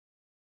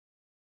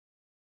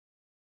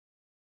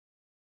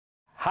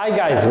Hi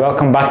guys,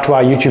 welcome back to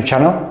our YouTube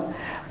channel.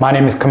 My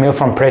name is Camille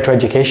from Pareto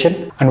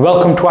Education and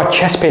welcome to our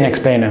chest pain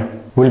explainer.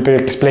 We'll be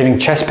explaining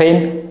chest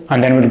pain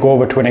and then we'll go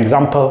over to an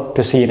example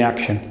to see in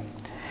action.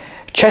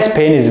 Chest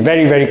pain is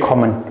very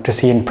common to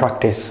see in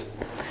practice.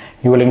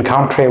 You will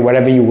encounter it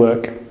wherever you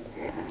work.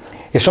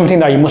 It's something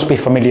that you must be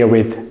familiar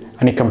with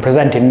and it can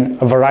present in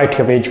a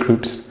variety of age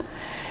groups.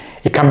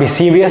 It can be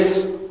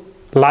serious,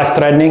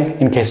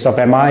 life-threatening in cases of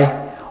MI,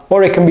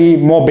 or it can be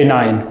more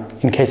benign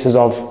in cases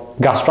of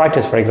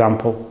gastritis, for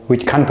example,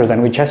 which can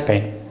present with chest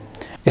pain.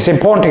 It's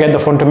important to get the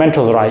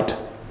fundamentals right.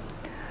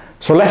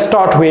 So let's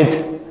start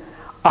with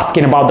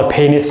asking about the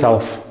pain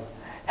itself.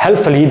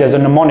 Helpfully, there's a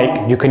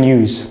mnemonic you can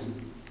use.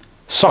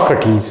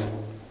 Socrates.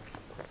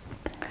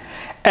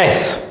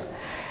 S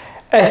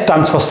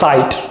stands for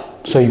sight.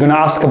 So you're going to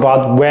ask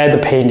about where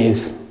the pain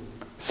is.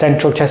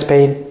 Central chest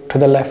pain, to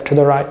the left, to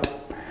the right.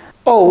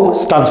 O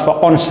stands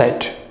for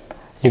onset.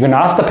 You're going to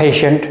ask the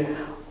patient,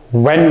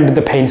 when did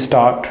the pain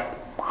start?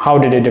 How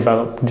did it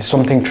develop? Did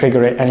something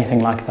trigger it?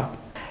 Anything like that.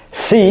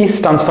 C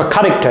stands for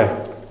character.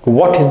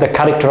 What is the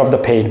character of the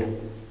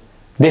pain?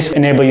 This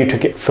enables you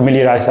to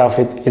familiarize yourself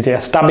with, is it a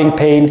stabbing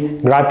pain,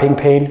 griping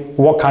pain?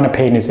 What kind of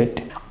pain is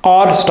it?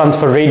 R stands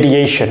for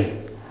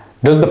radiation.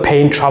 Does the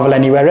pain travel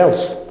anywhere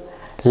else?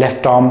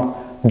 Left arm,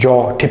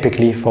 jaw,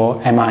 typically for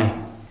MI.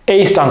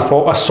 A stands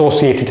for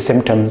associated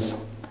symptoms.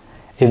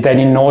 Is there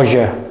any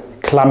nausea,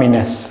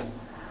 clamminess,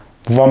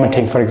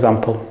 vomiting, for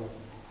example?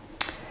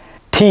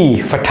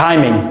 T for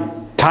timing.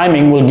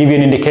 Timing will give you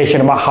an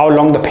indication about how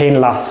long the pain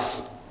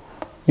lasts.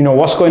 You know,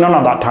 what's going on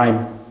at that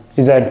time?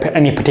 Is there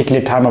any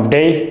particular time of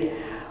day?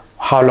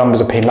 How long does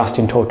the pain last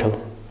in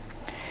total?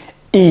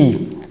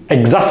 E,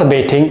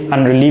 exacerbating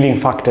and relieving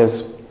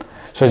factors.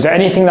 So is there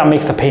anything that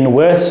makes the pain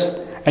worse?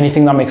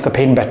 Anything that makes the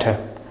pain better?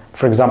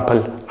 For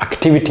example,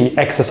 activity,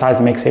 exercise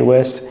makes it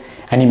worse.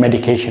 Any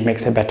medication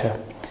makes it better.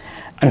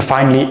 And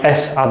finally,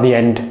 S at the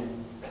end,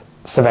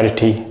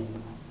 severity.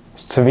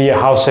 Severe,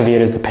 how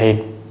severe is the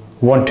pain?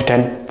 1 to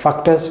 10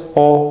 factors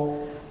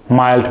or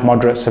mild,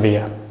 moderate,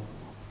 severe.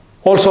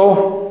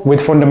 Also,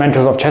 with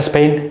fundamentals of chest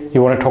pain,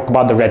 you want to talk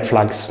about the red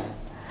flags.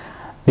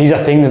 These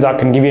are things that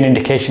can give you an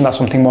indication that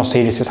something more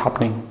serious is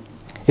happening.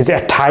 Is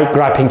it a tight,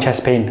 griping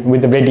chest pain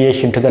with the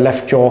radiation to the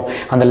left jaw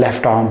and the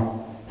left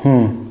arm?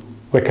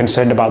 We're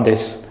concerned about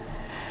this.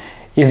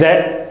 Is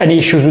there any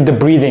issues with the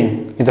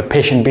breathing? Is the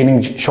patient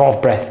breathing short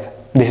of breath?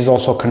 This is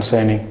also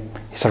concerning.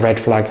 It's a red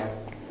flag.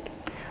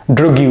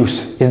 Drug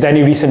use. Is there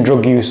any recent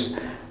drug use?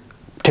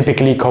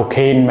 Typically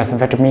cocaine,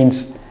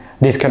 methamphetamines.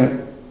 These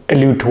can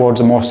allude towards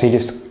a more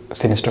serious,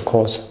 sinister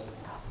cause.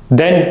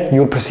 Then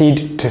you'll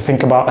proceed to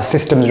think about a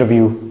systems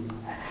review.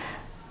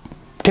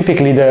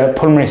 Typically the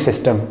pulmonary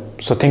system.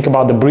 So think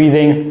about the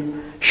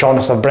breathing,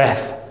 shortness of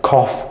breath,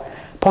 cough,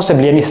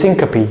 possibly any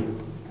syncope.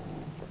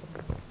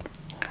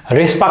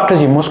 Risk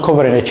factors you must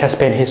cover in a chest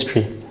pain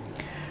history.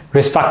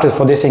 Risk factors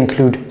for this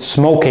include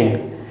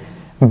smoking,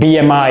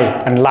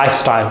 BMI and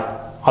lifestyle.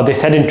 Are they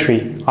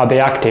sedentary? Are they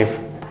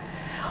active?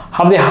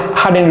 Have they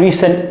had any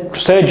recent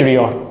surgery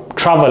or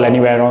travel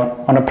anywhere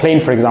on a plane,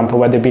 for example,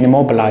 where they've been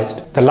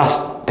immobilized? The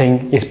last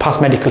thing is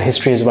past medical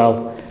history as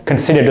well.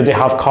 Consider, do they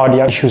have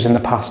cardiac issues in the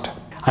past?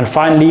 And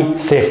finally,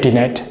 safety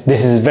net.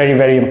 This is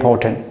very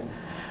important.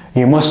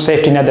 You must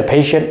safety net the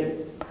patient.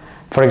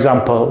 For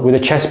example, with a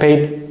chest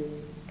pain,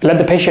 let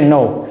the patient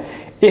know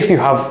if you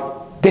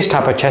have this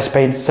type of chest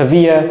pain,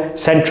 severe,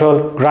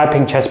 central,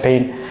 griping chest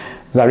pain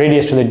that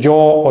radiates to the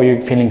jaw, or you're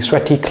feeling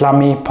sweaty,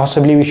 clammy,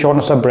 possibly with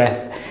shortness of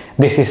breath.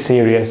 This is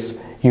serious.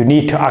 You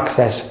need to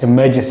access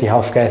emergency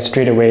healthcare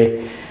straight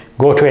away.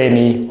 Go to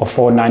A&E or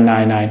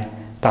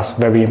 4999. That's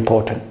very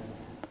important.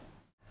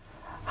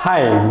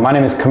 Hi, my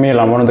name is Camille.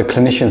 I'm one of the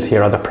clinicians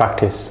here at the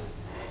practice.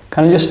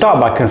 Can I just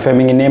start by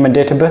confirming your name and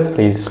date of birth,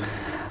 please?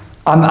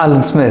 I'm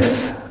Alan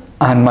Smith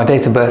and my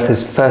date of birth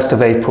is 1st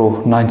of April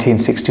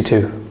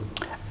 1962.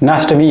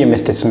 Nice to meet you,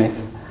 Mr.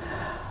 Smith.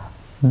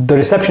 The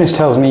receptionist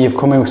tells me you've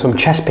come in with some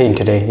chest pain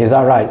today. Is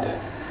that right?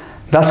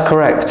 That's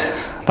correct.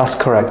 That's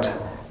correct.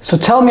 So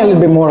tell me a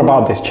little bit more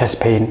about this chest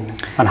pain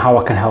and how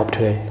I can help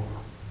today.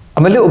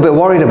 I'm a little bit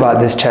worried about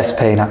this chest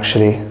pain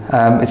actually.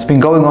 It's been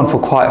going on for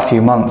quite a few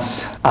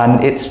months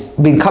and it's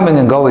been coming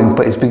and going,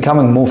 but it's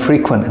becoming more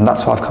frequent and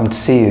that's why I've come to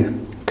see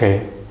you.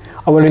 Okay.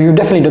 Well, you've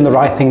definitely done the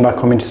right thing by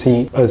coming to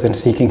see us and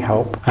seeking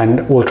help,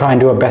 and we'll try and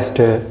do our best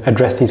to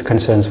address these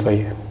concerns for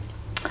you.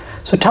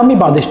 So tell me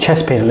about this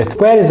chest pain.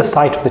 Where is the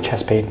site of the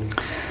chest pain?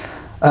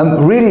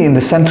 Really in the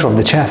center of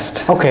the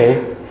chest.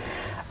 Okay.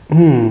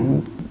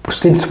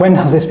 Since when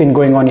has this been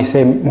going on? You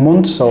say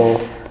months or?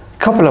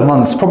 A couple of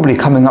months, probably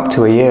coming up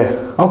to a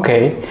year.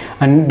 Okay.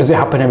 And does it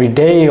happen every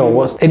day or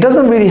what's? It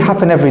doesn't really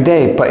happen every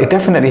day, but it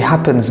definitely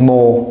happens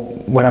more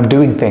when I'm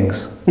doing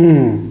things.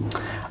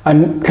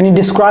 And can you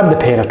describe the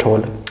pain at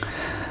all?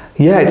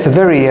 Yeah, it's a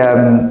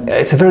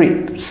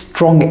very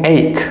strong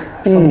ache.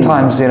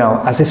 Sometimes, you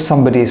know, as if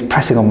somebody is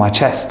pressing on my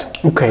chest.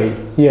 Okay,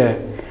 yeah.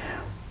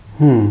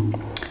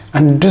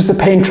 And does the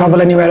pain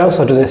travel anywhere else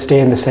or does it stay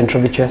in the center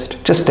of your chest?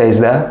 Just stays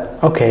there.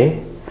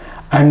 Okay.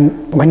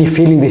 And when you're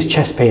feeling these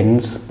chest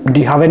pains, do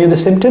you have any other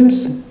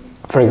symptoms?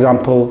 For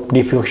example, do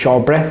you feel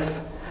short of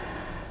breath?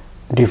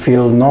 Do you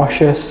feel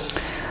nauseous?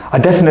 I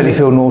definitely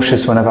feel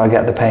nauseous whenever I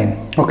get the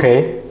pain.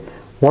 Okay.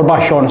 What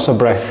about shortness of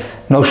breath?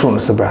 No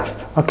shortness of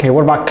breath. Okay,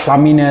 what about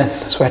clamminess,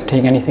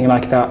 sweating, anything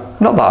like that?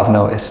 Not that I've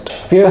noticed.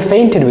 Have you ever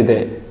fainted with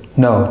it?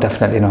 No,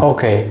 definitely not.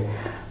 Okay.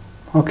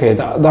 Okay,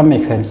 that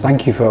makes sense.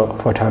 Thank you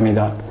for telling me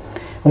that.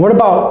 And what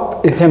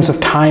about in terms of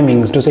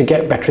timings? Does it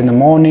get better in the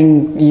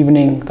morning,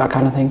 evening, that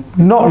kind of thing?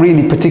 Not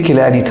really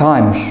particular any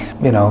time,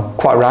 you know,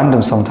 quite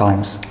random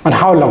sometimes. And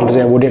how long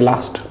would it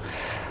last?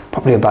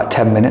 Probably about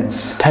 10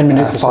 minutes. 10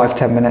 minutes or so?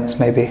 5-10 minutes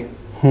maybe.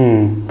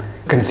 You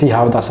can see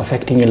how that's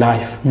affecting your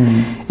life.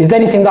 Is there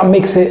anything that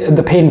makes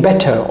the pain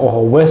better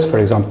or worse, for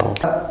example?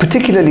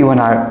 Particularly when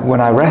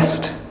I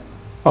rest.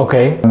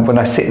 Okay. When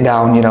I sit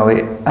down, you know,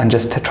 and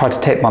just try to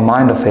take my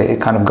mind off it,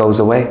 it kind of goes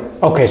away.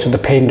 Okay, so the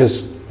pain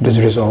does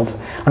resolve.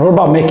 And what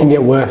about making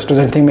it worse? Does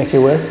anything make it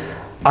worse?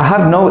 I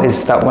have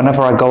noticed that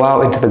whenever I go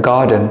out into the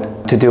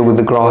garden to deal with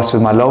the grass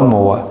with my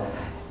lawnmower,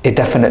 it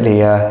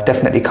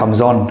definitely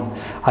comes on.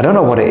 I don't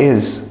know what it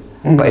is,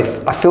 but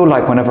if I feel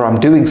like whenever I'm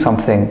doing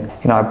something,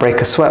 you know, I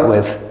break a sweat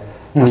with,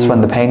 that's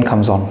when the pain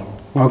comes on.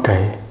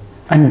 Okay.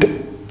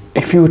 And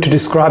if you were to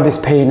describe this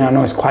pain, I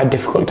know it's quite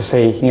difficult to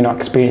say, you're not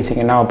experiencing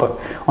it now, but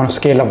on a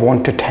scale of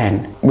 1 to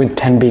 10, with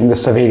 10 being the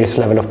severest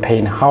level of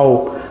pain,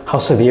 how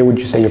severe would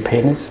you say your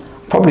pain is?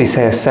 Probably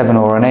say a 7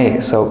 or an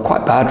 8, so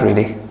quite bad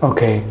really.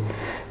 Okay.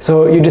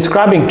 So you're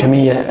describing to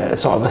me a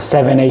sort of a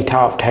 7, 8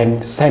 out of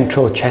 10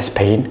 central chest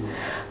pain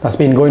that's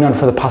been going on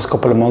for the past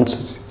couple of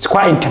months. It's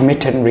quite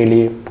intermittent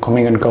really,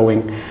 coming and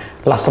going.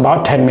 Lasts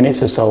about 10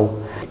 minutes or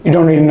so. You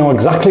don't really know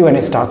exactly when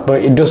it starts,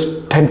 but it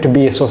does tend to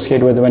be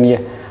associated with when you're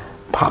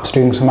perhaps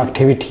doing some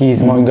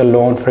activities, mowing the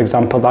lawn, for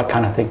example, that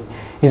kind of thing.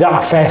 Is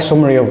that a fair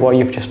summary of what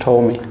you've just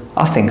told me?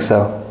 I think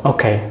so.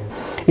 Okay.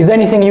 Is there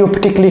anything you were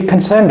particularly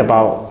concerned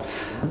about?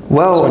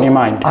 Well, What's on your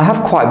mind? I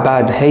have quite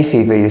bad hay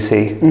fever, you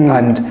see,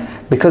 and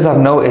because I've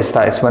noticed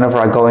that it's whenever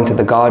I go into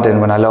the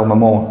garden when I low my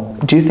mower.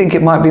 Do you think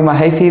it might be my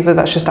hay fever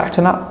that's just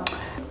acting up?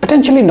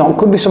 Potentially not,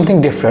 could be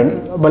something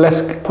different, but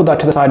let's put that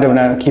to the side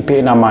and keep it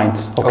in our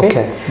minds, okay?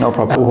 Okay, no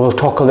problem. We'll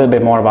talk a little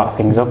bit more about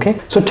things, okay?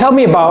 So tell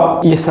me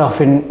about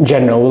yourself in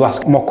general. We'll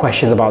ask more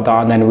questions about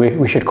that and then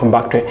we should come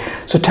back to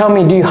it. So tell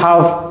me, do you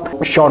have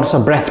shortness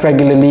of breath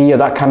regularly or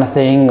that kind of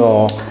thing,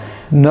 or?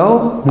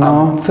 No,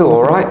 I feel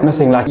all right.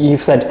 Nothing like,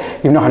 you've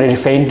said you've not had any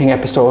fainting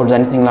episodes,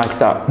 anything like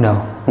that?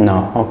 No.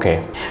 No,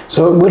 okay.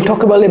 So we'll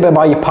talk about a little bit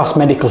about your past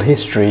medical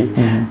history.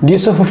 Do you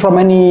suffer from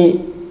any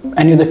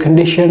other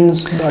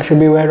conditions that I should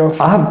be aware of?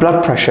 I have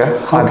blood pressure,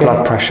 high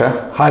blood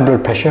pressure. High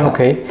blood pressure,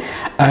 okay.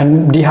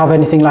 And do you have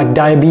anything like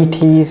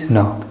diabetes?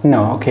 No.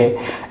 No, okay.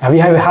 Have you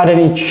ever had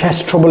any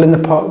chest trouble in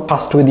the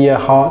past with your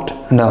heart?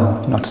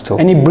 No, not at all.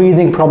 Any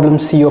breathing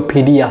problems,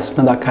 COPD,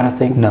 asthma, that kind of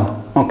thing?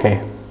 No.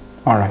 Okay,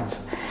 all right.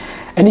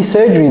 Any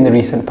surgery in the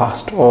recent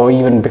past or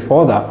even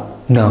before that?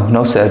 No,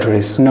 no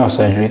surgeries. No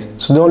surgeries.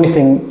 So the only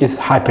thing is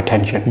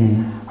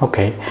hypertension.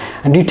 Okay.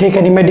 And do you take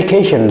any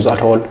medications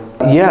at all?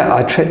 Yeah,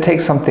 I take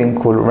something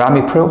called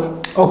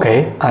Ramipril.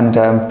 Okay. And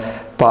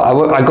but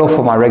I go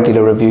for my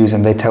regular reviews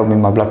and they tell me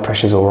my blood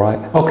pressure's all right.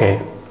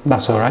 Okay,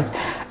 that's all right.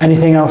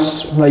 Anything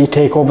else that you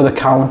take over the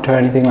counter,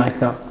 anything like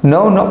that?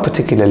 No, not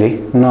particularly.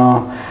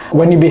 No.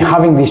 When you've been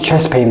having these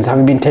chest pains, have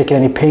you been taking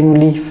any pain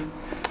relief?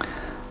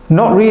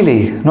 Not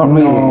really, not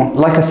really. No.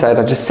 Like I said,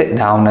 I just sit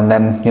down and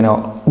then, you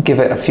know, give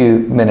it a few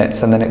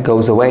minutes and then it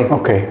goes away.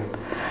 Okay.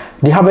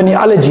 Do you have any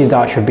allergies that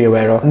I should be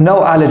aware of?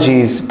 No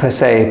allergies per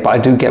se, but I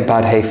do get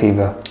bad hay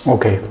fever.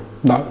 Okay.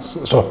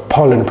 So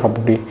pollen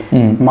probably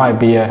might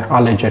be an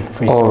allergen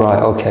for yourself. All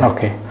right, okay.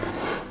 Okay.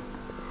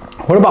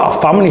 What about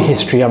a family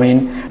history? I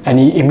mean,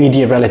 any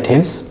immediate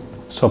relatives,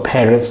 so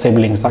parents,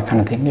 siblings, that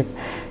kind of thing.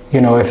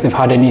 If they've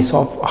had any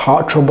sort of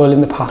heart trouble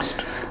in the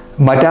past.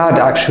 My dad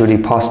actually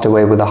passed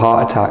away with a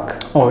heart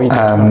attack. Oh, he did?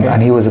 Okay.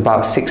 And he was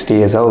about 60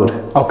 years old.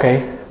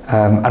 Okay.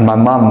 And my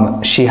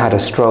mum, she had a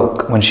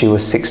stroke when she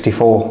was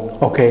 64.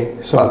 Okay.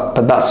 So.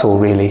 But that's all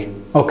really.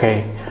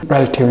 Okay.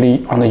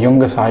 Relatively on the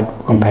younger side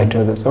compared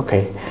to others.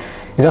 Okay.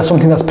 Is that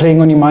something that's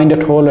playing on your mind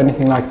at all or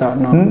anything like that?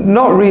 No.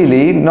 Not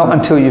really. Not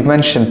until you've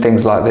mentioned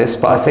things like this.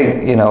 But I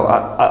think,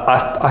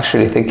 I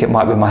actually think it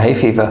might be my hay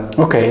fever.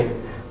 Okay.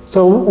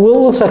 So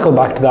we'll circle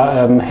back to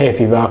that hay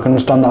fever. I can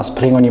understand that's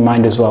playing on your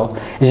mind as well.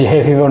 Is your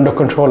hay fever under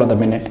control at the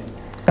minute?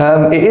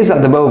 It is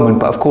at the moment,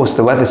 but of course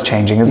the weather's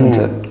changing, isn't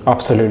it?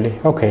 Absolutely.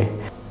 Okay.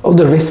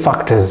 Other risk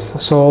factors.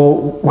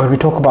 So when we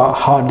talk about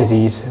heart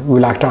disease, we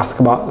like to ask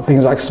about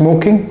things like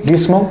smoking. Do you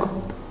smoke?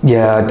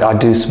 Yeah, I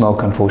do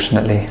smoke,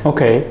 unfortunately.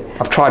 Okay.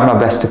 I've tried my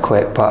best to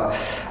quit, but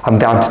I'm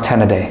down to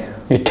 10 a day.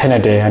 You're 10 a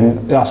day,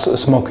 and that's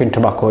smoking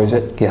tobacco, is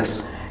it?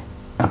 Yes.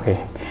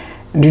 Okay.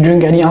 Do you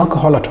drink any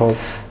alcohol at all?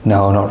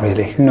 No, not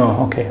really.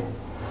 No, okay.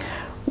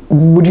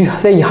 Would you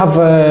say you have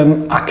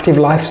an active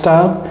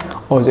lifestyle,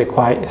 or is it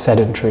quite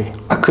sedentary?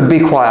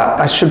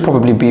 I should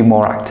probably be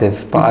more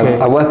active, but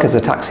Okay. I work as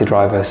a taxi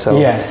driver, so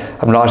Yeah.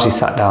 I'm largely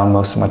sat down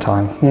most of my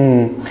time.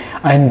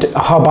 And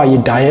how about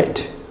your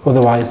diet,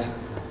 otherwise?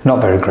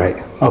 Not very great.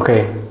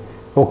 Okay.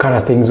 What kind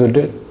of things would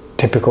a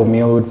typical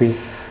meal would be?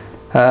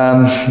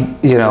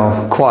 You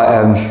know,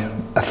 quite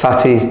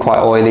fatty, quite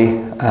oily.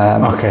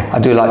 Okay. I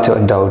do like to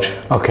indulge.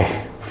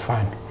 Okay,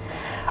 fine.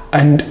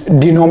 And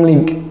do you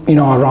normally, you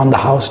know, around the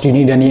house, do you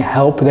need any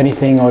help with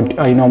anything, or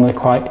are you normally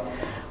quite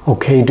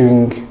okay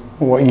doing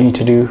what you need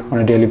to do on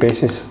a daily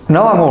basis?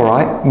 No, I'm all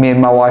right. Me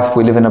and my wife,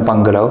 we live in a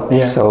bungalow, Yeah.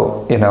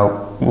 so, you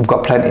know, we've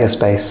got plenty of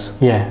space.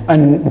 Yeah.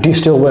 And do you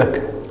still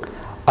work?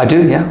 I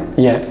do, yeah.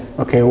 Yeah.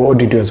 Okay. What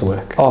do you do as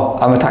work? Oh,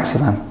 I'm a taxi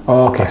man.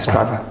 Oh, okay. Taxi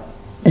driver.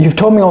 You've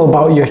told me all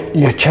about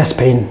your chest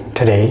pain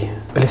today.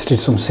 Listed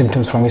some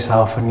symptoms from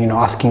yourself, and, you know,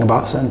 asking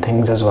about certain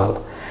things as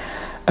well.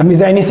 Is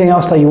there anything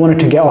else that you wanted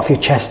to get off your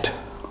chest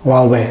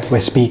while we're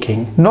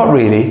speaking? Not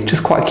really,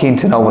 just quite keen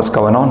to know what's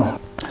going on.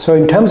 So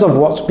in terms of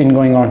what's been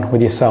going on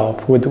with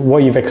yourself, with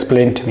what you've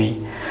explained to me,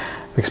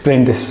 you've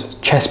explained this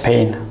chest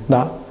pain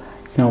that,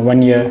 you know,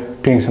 when you're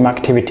doing some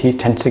activity, it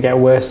tends to get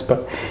worse,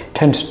 but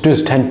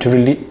does tend to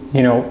really,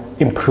 you know,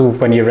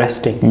 improve when you're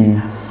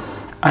resting.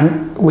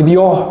 And with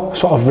your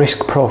sort of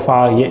risk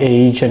profile, your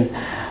age, and,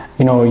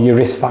 you know, your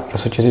risk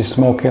factors such as your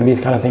smoking and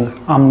these kind of things,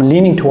 I'm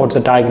leaning towards a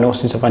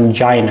diagnosis of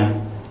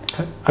angina.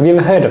 Have you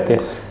ever heard of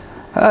this?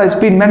 It's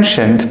been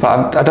mentioned,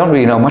 but I don't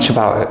really know much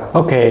about it.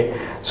 Okay,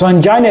 so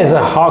angina is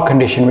a heart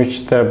condition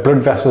which the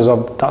blood vessels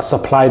that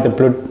supply the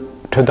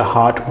blood to the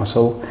heart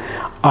muscle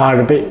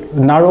are a bit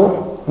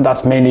narrow.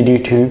 That's mainly due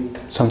to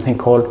something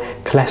called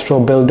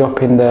cholesterol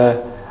buildup in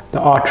the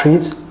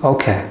arteries.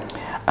 Okay.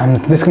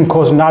 And this can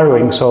cause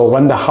narrowing, so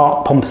when the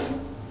heart pumps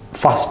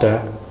faster,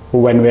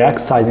 when we're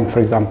exercising, for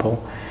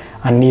example,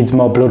 and needs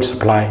more blood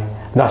supply,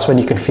 that's when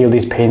you can feel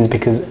these pains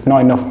because not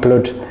enough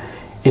blood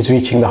is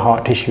reaching the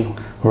heart tissue.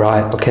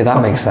 Right, okay,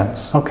 that makes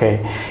sense. Okay.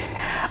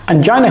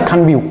 Angina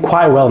can be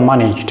quite well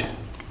managed,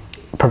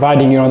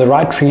 providing you know the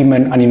right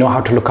treatment and you know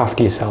how to look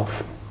after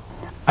yourself.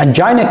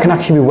 Angina can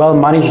actually be well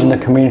managed in the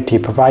community,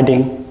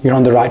 providing you're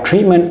on the right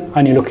treatment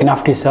and you're looking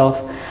after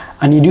yourself,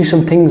 and you do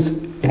some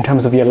things in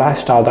terms of your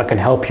lifestyle that can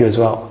help you as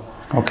well.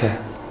 Okay.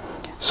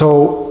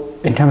 So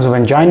in terms of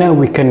angina,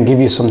 we can give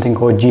you something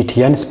called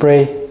GTN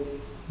spray,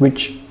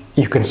 which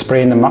you can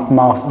spray in the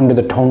mouth, under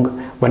the tongue,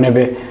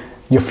 whenever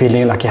you're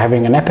feeling like you're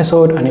having an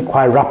episode, and it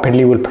quite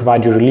rapidly will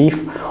provide you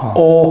relief.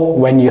 Or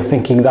when you're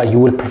thinking that you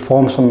will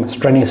perform some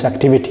strenuous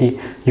activity,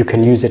 you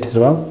can use it as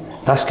well.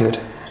 That's good.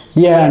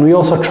 Yeah, and we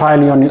also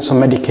trial you on some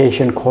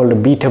medication called a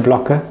beta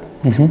blocker,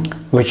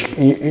 which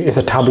is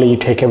a tablet you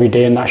take every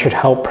day, and that should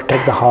help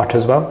protect the heart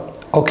as well.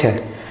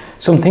 Okay.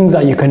 Some things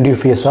that you can do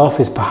for yourself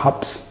is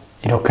perhaps,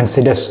 you know,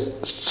 consider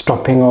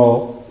stopping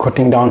or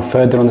cutting down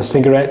further on the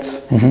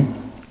cigarettes.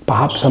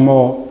 Perhaps a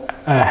more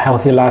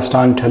healthier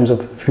lifestyle in terms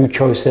of food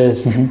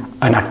choices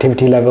and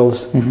activity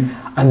levels.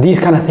 And these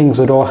kind of things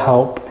would all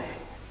help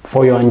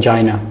for your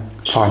angina.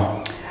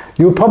 Fine.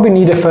 You would probably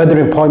need a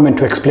further appointment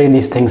to explain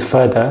these things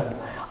further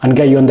and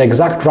get you on the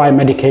exact right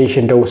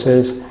medication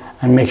doses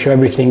and make sure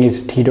everything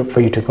is teed up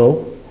for you to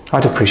go.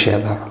 I'd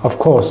appreciate that. Of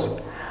course.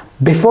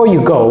 Before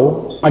you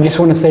go, I just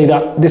want to say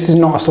that this is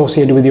not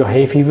associated with your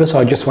hay fever, so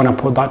I just want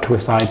to put that to a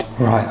side.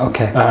 Right,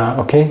 okay.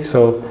 Okay,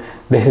 so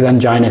this is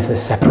angina, it's a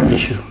separate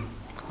issue.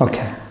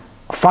 Okay.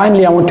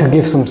 Finally, I want to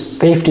give some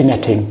safety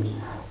netting.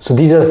 So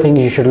these are the things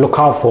you should look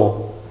out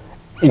for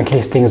in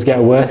case things get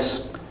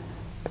worse,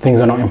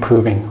 things are not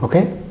improving,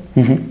 okay?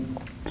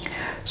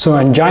 So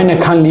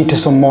angina can lead to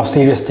some more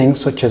serious things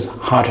such as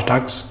heart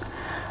attacks.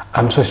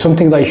 So it's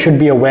something that you should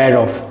be aware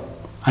of,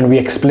 and we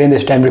explain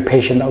this to every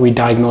patient that we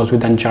diagnose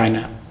with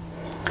angina.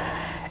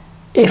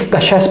 If the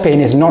chest pain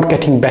is not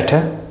getting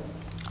better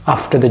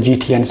after the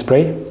GTN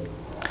spray,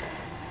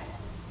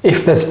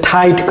 if there's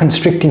tight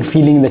constricting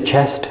feeling in the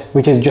chest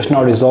which is just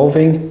not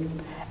resolving,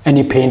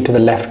 any pain to the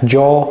left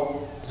jaw,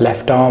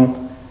 left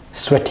arm,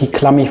 sweaty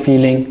clammy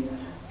feeling,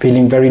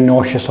 feeling very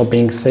nauseous or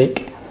being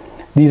sick,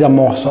 these are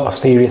more sort of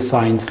serious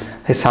signs.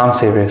 They sound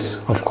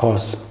serious. Of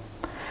course.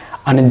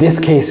 And in this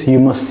case you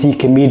must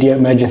seek immediate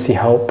emergency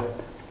help,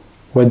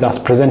 whether that's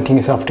presenting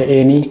yourself to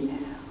A&E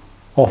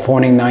or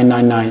phoning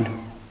 999.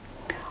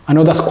 I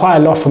know that's quite a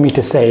lot for me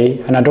to say,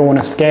 and I don't want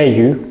to scare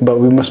you, but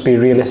we must be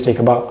realistic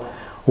about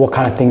what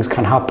kind of things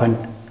can happen.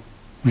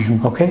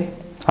 Okay?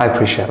 I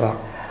appreciate that.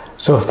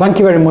 So thank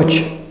you very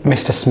much,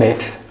 Mr.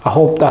 Smith. I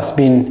hope that's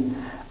been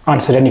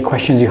answered any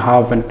questions you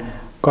have and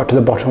got to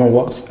the bottom of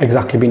what's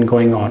exactly been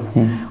going on.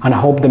 And I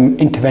hope the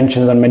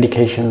interventions and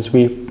medications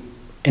we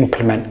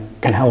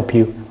implement can help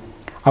you.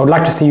 I would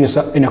like to see you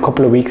in a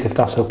couple of weeks if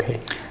that's okay.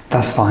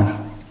 That's fine.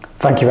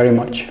 Thank you very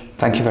much.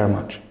 Thank you very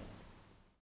much.